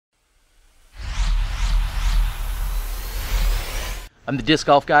I'm the disc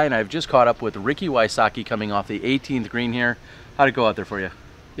golf guy, and I've just caught up with Ricky Wysocki coming off the 18th green here. How'd it go out there for you?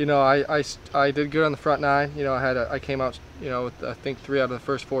 You know, I did good on the front nine. You know, I came out, you know, with I think 3 out of the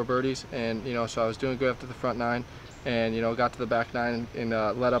first 4 birdies, and you know, so I was doing good after the front nine, and you know, got to the back nine and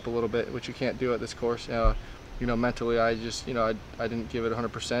let up a little bit, which you can't do at this course. You know, mentally, I just, you know, I didn't give it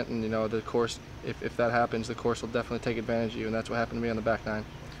 100%, and you know, the course, if that happens, the course will definitely take advantage of you, and that's what happened to me on the back nine.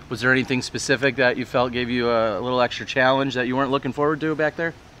 Was there anything specific that you felt gave you a little extra challenge that you weren't looking forward to back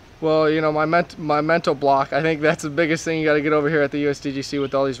there? Well, you know, my mental block, I think that's the biggest thing you got to get over here at the USDGC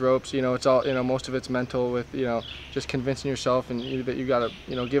with all these ropes. You know, it's all, you know, most of it's mental with, you know, just convincing yourself and that you got to,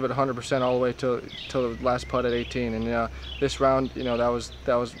 you know, give it 100% all the way till the last putt at 18. And this round, you know, that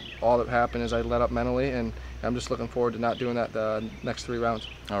was all that happened is I let up mentally, and I'm just looking forward to not doing that the next 3 rounds.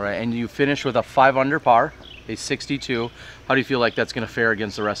 All right, and you finished with a 5 under par, a 62. How do you feel like that's going to fare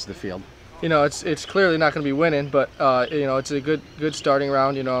against the rest of the field? You know, it's clearly not going to be winning, but you know, it's a good starting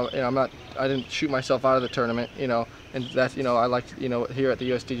round. You know, I didn't shoot myself out of the tournament. You know, and that's, you know, I like, you know, here at the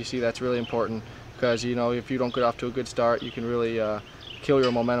USDGC, that's really important, because you know, if you don't get off to a good start, you can really kill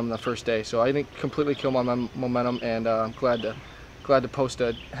your momentum the first day. So I didn't completely kill my momentum, and I'm glad to post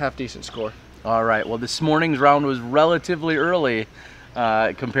a half decent score. All right. Well, this morning's round was relatively early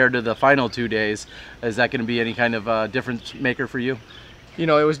compared to the final 2 days. Is that going to be any kind of difference maker for you? You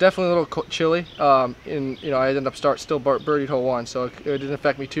know, it was definitely a little chilly, and you know, I ended up still birdied hole 1, so it didn't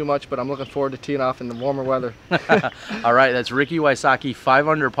affect me too much. But I'm looking forward to teeing off in the warmer weather. All right, that's Ricky Wysocki, 5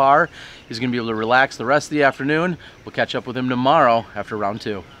 under par. He's going to be able to relax the rest of the afternoon. We'll catch up with him tomorrow after round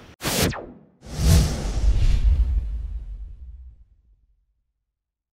 2.